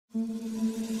Y'all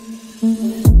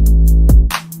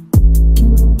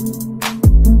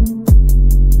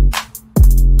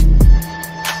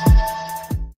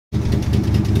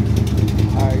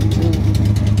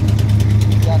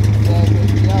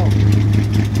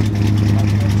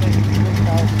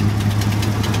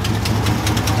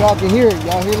can hear it.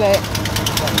 Y'all hear that?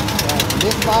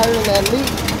 This fire and that leak.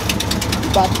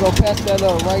 About to go past that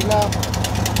up right now.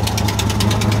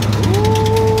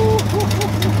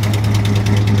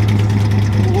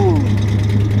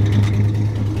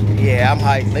 Yeah, I'm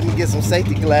hyped. Let me get some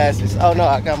safety glasses. Oh no,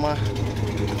 I got my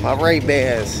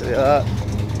Ray-Bans. And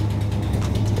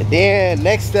then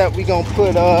next step, we gonna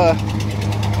put our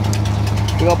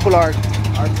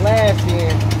glass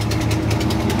in.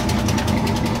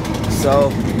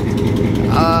 So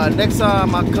next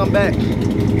time I come back,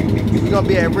 we're gonna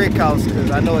be at Rick House because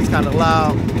I know it's kind of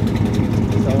loud.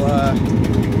 So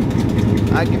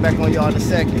I'll get back on y'all in a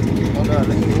second. Hold on,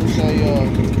 let me show y'all.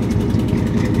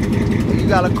 When you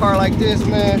got a car like this,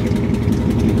 man,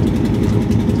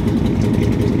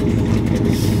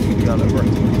 you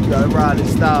gotta ride in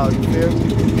style, you feel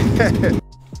me?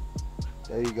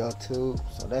 There you go, too.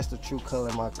 So that's the true color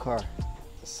of my car.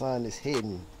 The sun is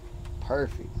hidden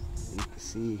perfect. You can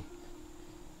see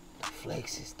the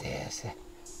flakes is there.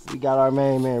 We got our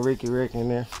main man Rick in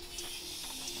there.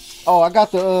 Oh, I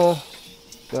got the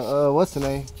what's the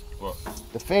name? What?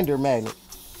 The fender magnet.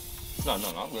 No,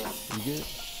 I'm good. You good?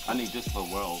 I need this for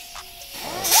wells.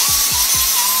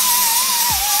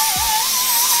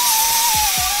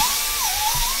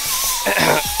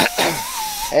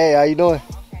 Hey, how you doing?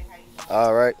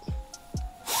 All right.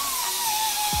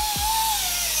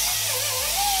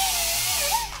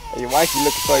 Hey, your wifey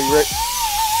looking for you, Rick.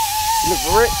 You look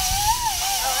for Rick?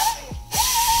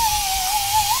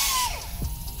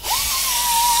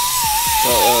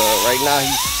 So right now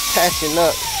he's patching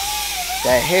up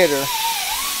that header.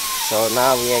 So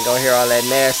now we ain't gonna hear all that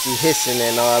nasty hissing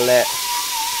and all that.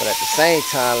 But at the same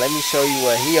time, let me show you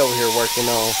what he over here working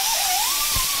on.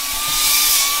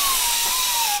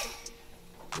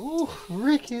 Ooh,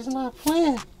 Rick is not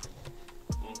playing. I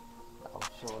was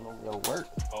showing him your work.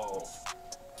 Oh.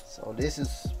 So this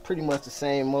is pretty much the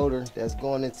same motor that's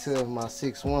going into my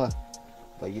 6.1,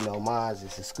 but you know mine is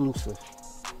exclusive.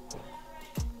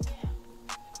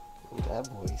 Ooh, that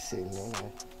boy's sitting in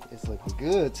there. It's looking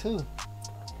good too.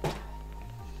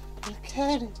 Look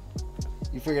at it.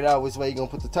 You figured out which way you gonna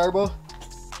put the turbo?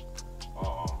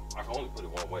 I can only put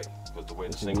it one way because the way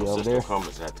the single system comes,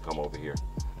 it had to come over here.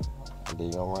 And then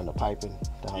you gonna run the piping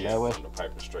down that that way? Run the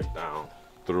piping straight down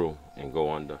through and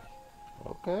go under.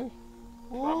 Okay.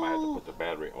 But I might have to put the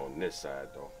battery on this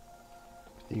side though.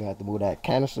 You gonna have to move that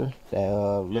canister that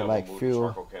look like move fuel.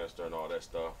 The charcoal canister and all that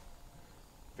stuff.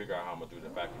 Figure out how I'm gonna do the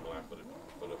vacuum line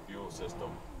for the fuel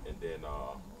system, and then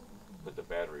put the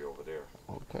battery over there.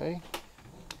 Okay.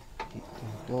 He's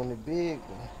doing it big.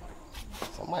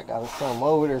 Somebody got something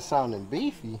over there sounding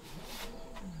beefy.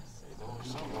 He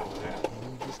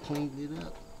just cleaned it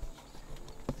up.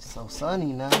 It's so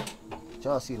sunny now.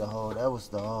 Y'all see the hole? That was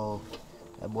the hole.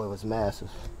 That boy was massive.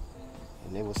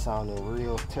 And it was sounding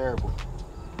real terrible.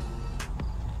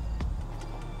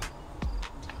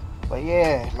 But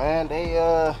yeah, man, they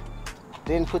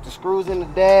didn't put the screws in the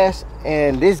dash,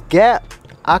 and this gap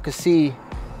I could see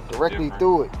directly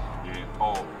through it. Yeah.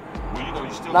 Oh, well, you know,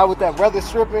 you still not with that weather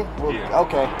stripping. Well, yeah.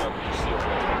 Okay.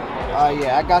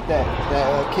 Yeah, I got that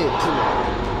kit too.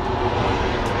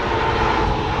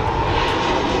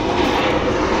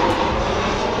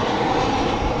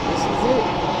 This is it.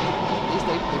 At least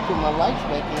they put my lights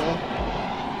back in.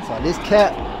 So this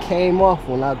cap came off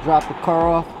when I dropped the car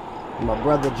off. My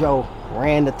brother Joe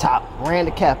ran the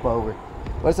cap over.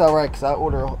 But it's all right, because I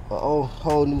ordered a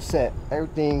whole new set.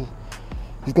 Everything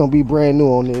is going to be brand new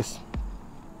on this.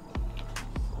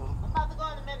 I'm about to go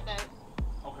in a minute, babe.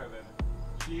 Okay, baby.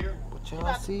 She here? But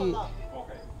y'all see it.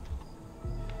 Okay.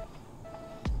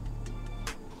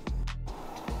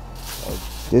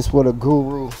 This what a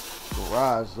guru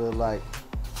garage look like.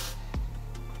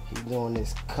 He's doing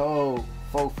this code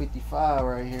 455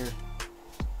 right here.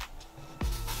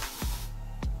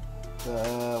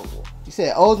 You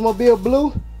said Oldsmobile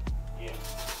Blue? Yeah.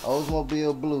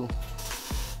 Oldsmobile Blue.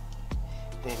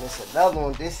 Then there's another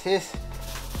one. This his.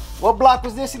 What block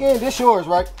was this again? This yours,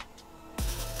 right?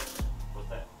 What's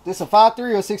that? This a 5.3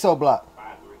 or 6.0 block?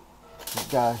 5.3.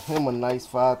 Got him a nice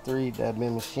 5.3 that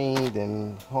been machined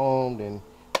and homed, and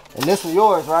this one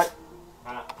yours, right?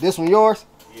 Huh? This one yours?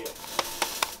 Yeah.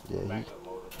 Yeah.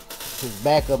 His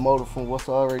backup motor from what's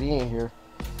already in here.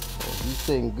 So he's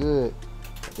sitting good.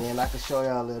 Then I can show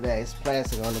y'all a little that. It's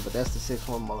plastic on it, but that's the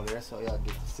 6.1 motor. That's all y'all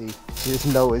get to see. Just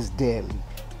know it's deadly.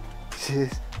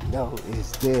 No,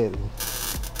 it's deadly.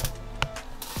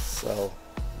 So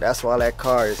that's why that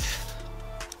car is,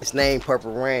 it's named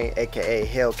Purple Rain, aka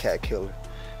Hellcat Killer.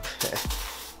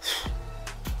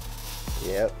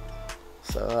 Yep.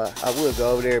 So I would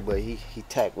go over there, but he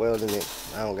tack welding it.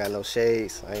 I don't got no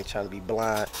shades. I ain't trying to be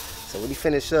blind. So when he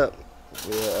finish up,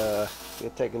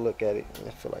 we'll take a look at it. I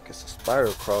feel like it's a spider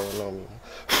crawling on me.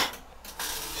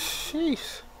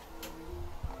 Sheesh.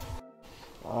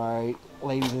 All right,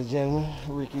 ladies and gentlemen,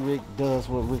 Ricky Rick does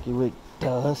what Ricky Rick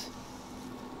does.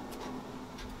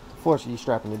 Fortunately,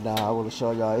 strapping it down. I will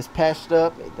show y'all. It's patched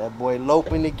up. That boy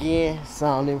loping again,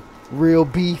 sounding real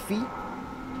beefy.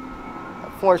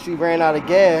 Unfortunately, ran out of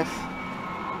gas.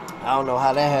 I don't know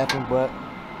how that happened, but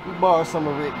we borrowed some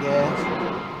of Rick gas.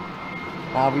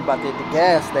 Now we about to hit the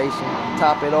gas station,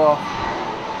 top it off,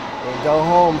 and go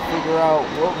home and figure out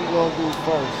what we gonna do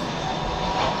first.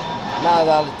 9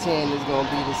 out of 10 is gonna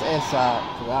be this inside,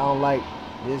 cause I don't like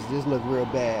this. This look real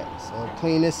bad. So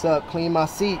clean this up, clean my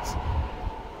seats.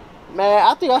 Man,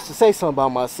 I think I should say something about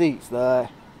my seats, dog.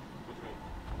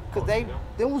 Cause they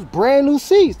was brand new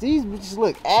seats. These just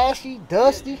look ashy,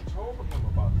 dusty.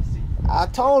 I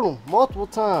told him multiple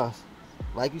times.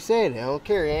 Like you said, they don't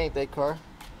care. It ain't their car.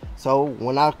 So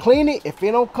when I clean it, if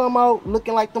it don't come out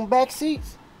looking like them back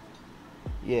seats,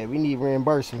 yeah, we need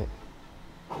reimbursement.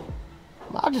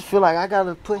 I just feel like I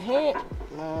gotta put hand.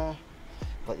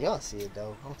 But y'all see it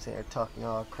though. I'm sitting here talking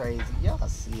all crazy. Y'all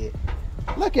see it.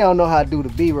 Look, I don't know how to do the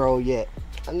B-roll yet.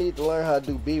 I need to learn how to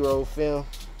do B-roll film.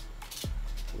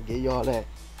 Give y'all that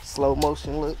slow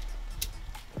motion look.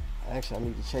 Actually, I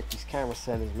need to check these camera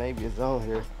settings. Maybe it's on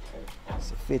here.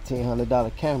 It's a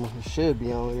 $1,500 camera. It should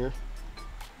be on here.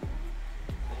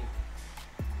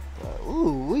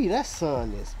 Ooh, that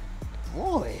sun is,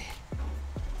 boy.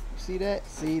 You see that?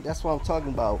 See, that's what I'm talking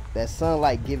about. That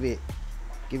sunlight give it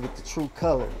the true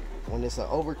color. When it's an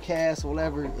overcast or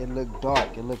whatever, it look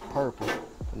dark. It look purple.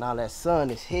 But now that sun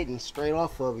is hitting straight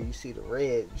off of it. You see the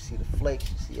red. You see the flakes.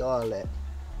 You see all that.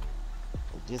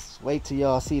 Just wait till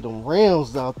y'all see them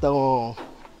rims I'll throw on.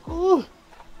 Ooh.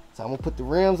 So I'm gonna put the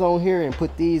rims on here and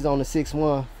put these on the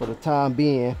 6.1 for the time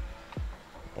being.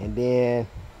 And then,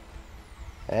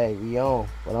 hey, we on.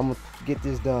 But I'm gonna get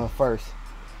this done first.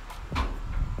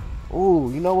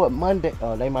 Ooh, you know what? Monday,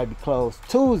 oh, they might be closed.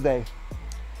 Tuesday,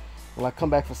 when I come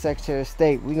back from Secretary of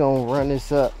State, we gonna run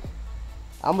this up.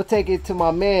 I'm gonna take it to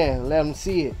my man, let him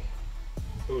see it.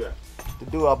 Who that? The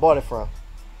dude I bought it from.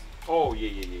 Oh,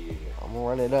 yeah. I'm gonna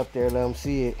run it up there, let them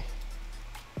see it.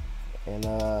 And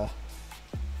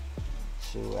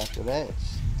shoot, after that,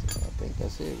 I think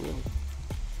that's it really.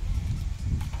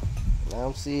 Let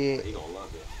them see it. He gonna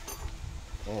love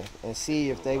it. And see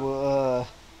if they will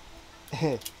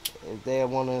if they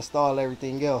want to install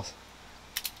everything else.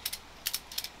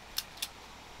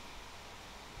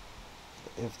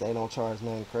 If they don't charge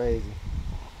nothing crazy.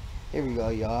 Here we go,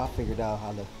 y'all. I figured out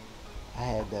how to, I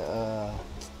had the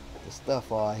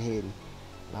stuff all hidden.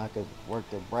 Now I could work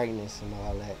the brightness and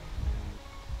all that.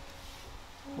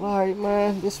 Well, alright,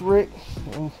 man, this Rick.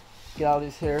 Get out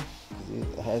his hair.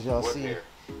 As y'all see. Hair?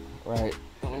 Right.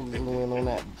 I'm zoom in on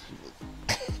that.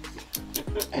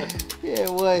 Yeah,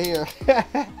 what here?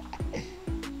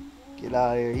 Get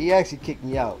out of here. He actually kicked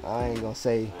me out. I ain't gonna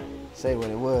say what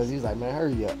it was. He was like, man,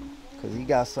 hurry up. Cause he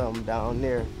got something down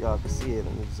there. Y'all can see it.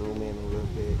 Let me zoom in a little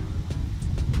bit.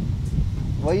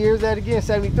 What year is that again?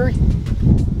 73?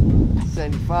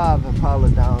 75 Impala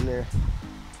down there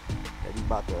that he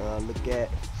about to look at.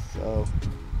 So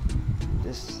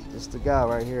this the guy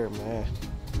right here, man.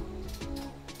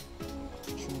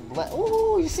 True black.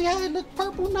 Ooh, you see how it look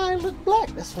purple now? It look black.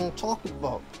 That's what I'm talking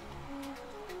about.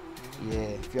 Yeah,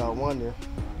 if y'all wonder.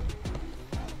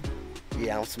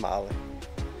 Yeah, I'm smiling.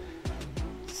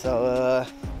 So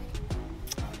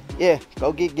yeah,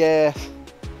 go get gas,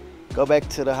 go back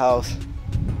to the house,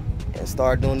 and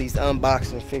start doing these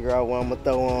unboxings, figure out what I'm gonna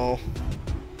throw on,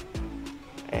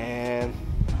 and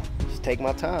just take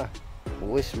my time.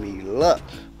 Wish me luck.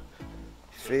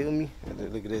 Feel me?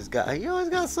 Look at this guy. He always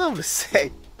got something to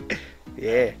say.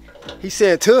 Yeah. He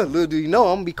said to him, little do you know,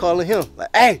 I'm gonna be calling him.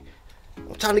 Like, hey,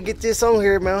 I'm trying to get this on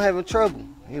here, man. I'm having trouble.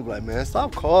 He be like, man,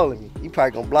 stop calling me. He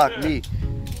probably gonna block me.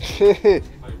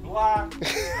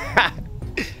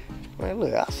 Man,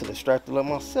 look, I should have strapped it up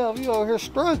myself. You over here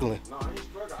struggling. No, I ain't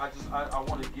struggling. I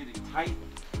want to get it tight,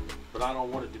 but I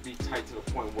don't want it to be tight to the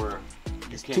point where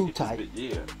it's too tight.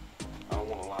 Yeah, I don't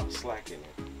want a lot of slack in it.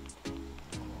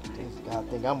 I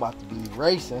think I'm about to be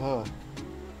racing, huh?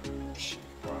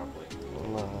 Probably.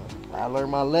 I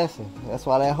learned my lesson. That's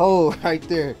why that hole right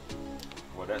there.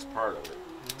 Well, that's part of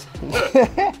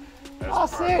it. I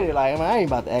said it like, man, I ain't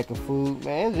about to act a fool,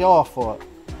 man. It's your fault.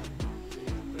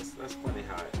 That's funny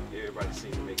how everybody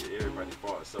seems to make it everybody's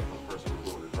fault except for the person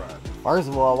who's doing the drive. First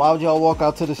of all, why would y'all walk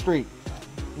out to the street?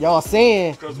 Y'all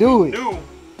saying Because do we it. knew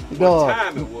No, what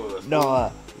time it was.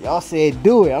 no, y'all said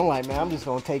do it. I'm like, man, I'm just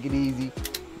gonna take it easy.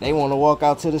 They want to walk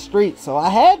out to the street, so I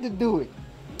had to do it.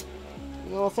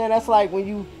 You know what I'm saying? That's like when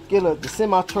you get the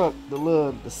semi truck,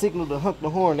 the signal to honk the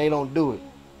horn, they don't do it.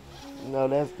 You know,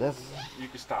 that's. You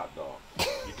can stop, dog.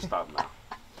 You can stop now.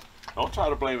 Don't try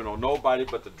to blame it on nobody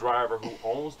but the driver who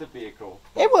owns the vehicle.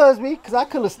 It was me, cause I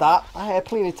could have stopped. I had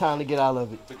plenty of time to get out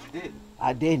of it. But you didn't.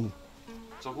 I didn't.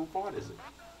 So whose fault is it?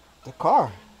 The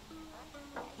car.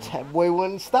 That boy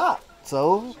wouldn't stop.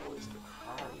 So It's the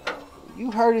car now.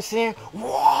 you heard it saying,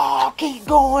 "Whoa, keep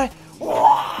going."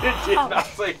 Whoa. It did not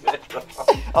say that, dog.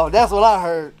 Oh, that's what I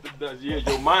heard. Yeah,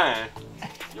 your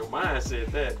mind said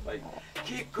that. Like,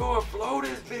 keep going, flow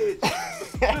this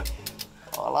bitch.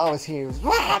 All I was hearing was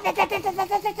bling,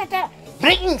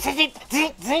 zing,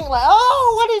 zing, zing. Like,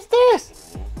 oh, what is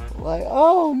this? Like,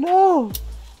 oh no.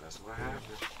 That's what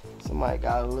happened. Somebody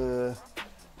got a little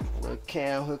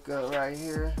cam hookup right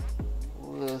here.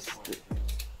 This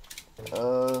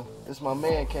my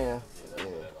man cam. Yeah.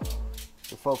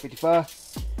 The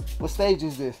 455. What stage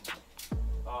is this?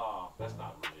 That's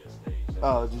not really a stage.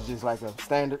 Oh, it's just like a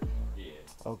standard. Yeah.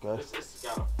 Okay. It's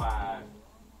got a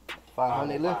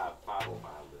 500 lift. 505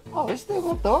 lift. Oh, it's still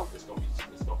gonna thump. It's gonna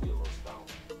be a little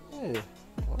stout. Yeah.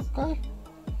 Okay.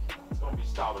 It's gonna be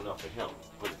stout enough for him.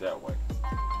 Put it that way.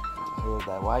 Here's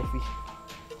that wifey.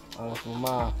 Oh, that's my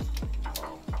mom.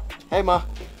 Hey, ma.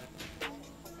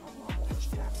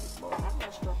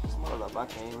 Hold up, I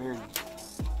can't even hear you.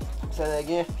 Say that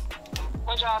again.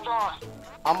 What y'all doing?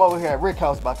 I'm over here at Rick's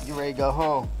house about to get ready to go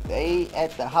home. They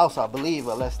at the house, I believe,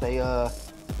 unless they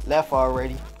left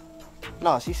already.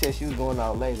 No, she said she was going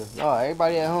out later. No,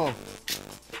 everybody at home.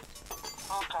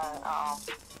 Okay, I'm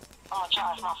gonna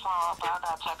charge my phone up, but I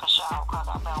gotta take a shower because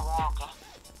I've been walking.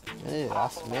 Yeah, I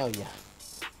smell ya.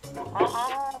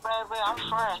 Baby, I'm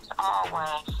fresh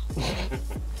always.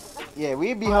 Yeah,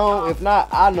 we'll be home. If not,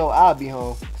 I know I'll be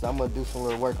home because I'm going to do some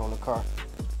little work on the car.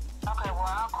 Okay, well,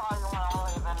 I'll call you when I'm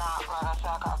leaving out. Like I said,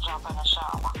 I gotta jump in the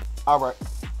shower. All right.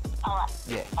 All right.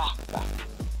 Yeah. Bye.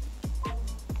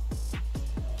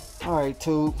 All right,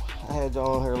 Tube. I had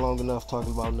y'all on here long enough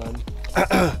talking about nothing.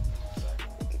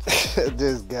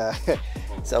 This guy.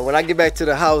 So when I get back to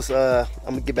the house, I'm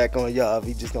going to get back on y'all.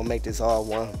 We just going to make this all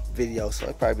one video. So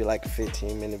it'll probably be like a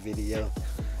 15-minute video.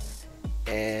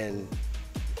 And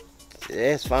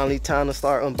yeah, it's finally time to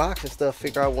start unboxing stuff.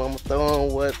 Figure out what I'm going to throw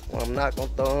on, what I'm not going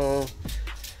to throw on.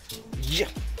 Yeah.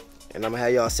 And I'm going to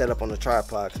have y'all set up on the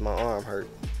tripod because my arm hurt.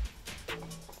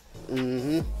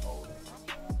 Dude,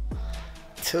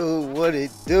 what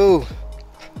it do?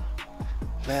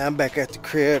 Man, I'm back at the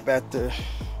crib after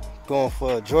going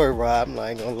for a joyride. I'm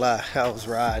not even gonna lie, I was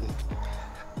riding.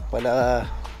 But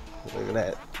look at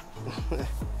that.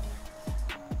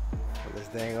 This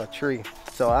dang old tree.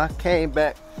 So I came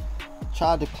back,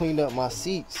 tried to clean up my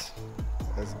seats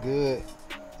as good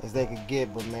as they could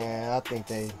get, but man, I think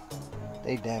they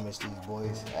damaged these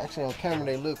boys. Actually on camera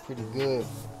they look pretty good,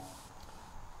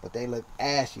 but they look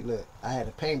ashy. Look, I had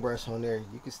a paintbrush on there.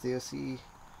 You can still see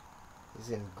it's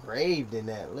engraved in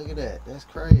that. Look at that. That's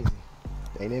crazy.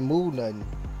 They didn't move nothing.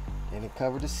 They didn't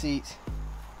cover the seats.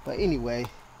 But anyway,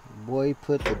 boy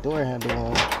put the door handle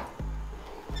on.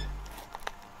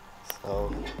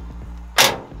 So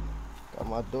got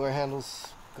my door handles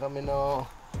coming on.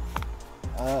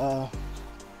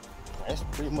 That's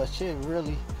pretty much it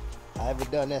really. I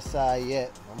haven't done that side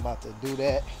yet. I'm about to do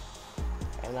that.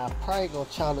 And I'm probably gonna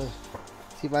try to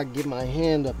see if I can get my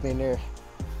hand up in there.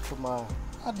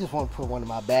 I just want to put one of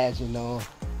my badges on.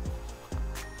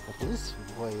 But this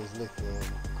boy is looking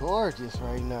gorgeous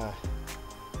right now.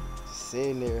 Just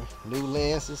sitting there. New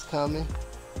lenses coming.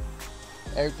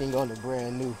 Everything on the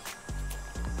brand new.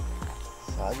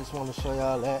 So I just want to show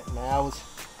y'all that. Man, I was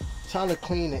trying to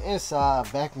clean the inside,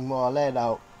 vacuum all that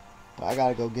out. But I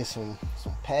gotta go get some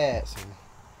pads and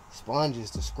sponges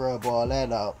to scrub all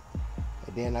that out.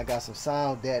 And then I got some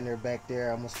sound deadener back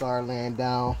there. I'm gonna start laying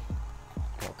down.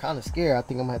 I'm kind of scared. I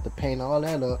think I'm gonna have to paint all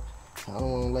that up. I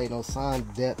don't want to lay no sound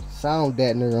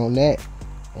deadener on that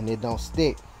and it don't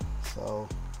stick. So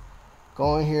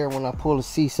go in here when I pull the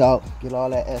seats out, get all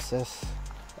that SS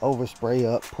overspray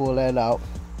up, pull that out,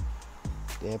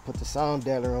 then put the sound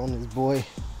deadener on this boy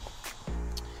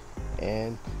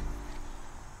and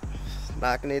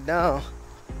knocking it down.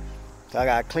 So I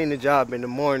gotta clean the job in the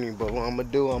morning, but what I'm gonna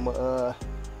do, I'm gonna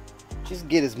just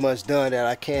get as much done that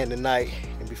I can tonight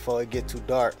and before it get too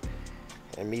dark.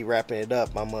 and me wrapping it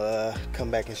up. I'ma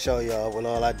come back and show y'all what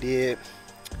all I did.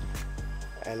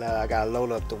 And I gotta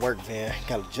load up the work van.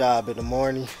 Got a job in the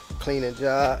morning, cleaning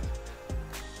job.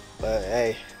 But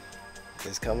hey,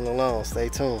 it's coming along. Stay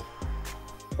tuned.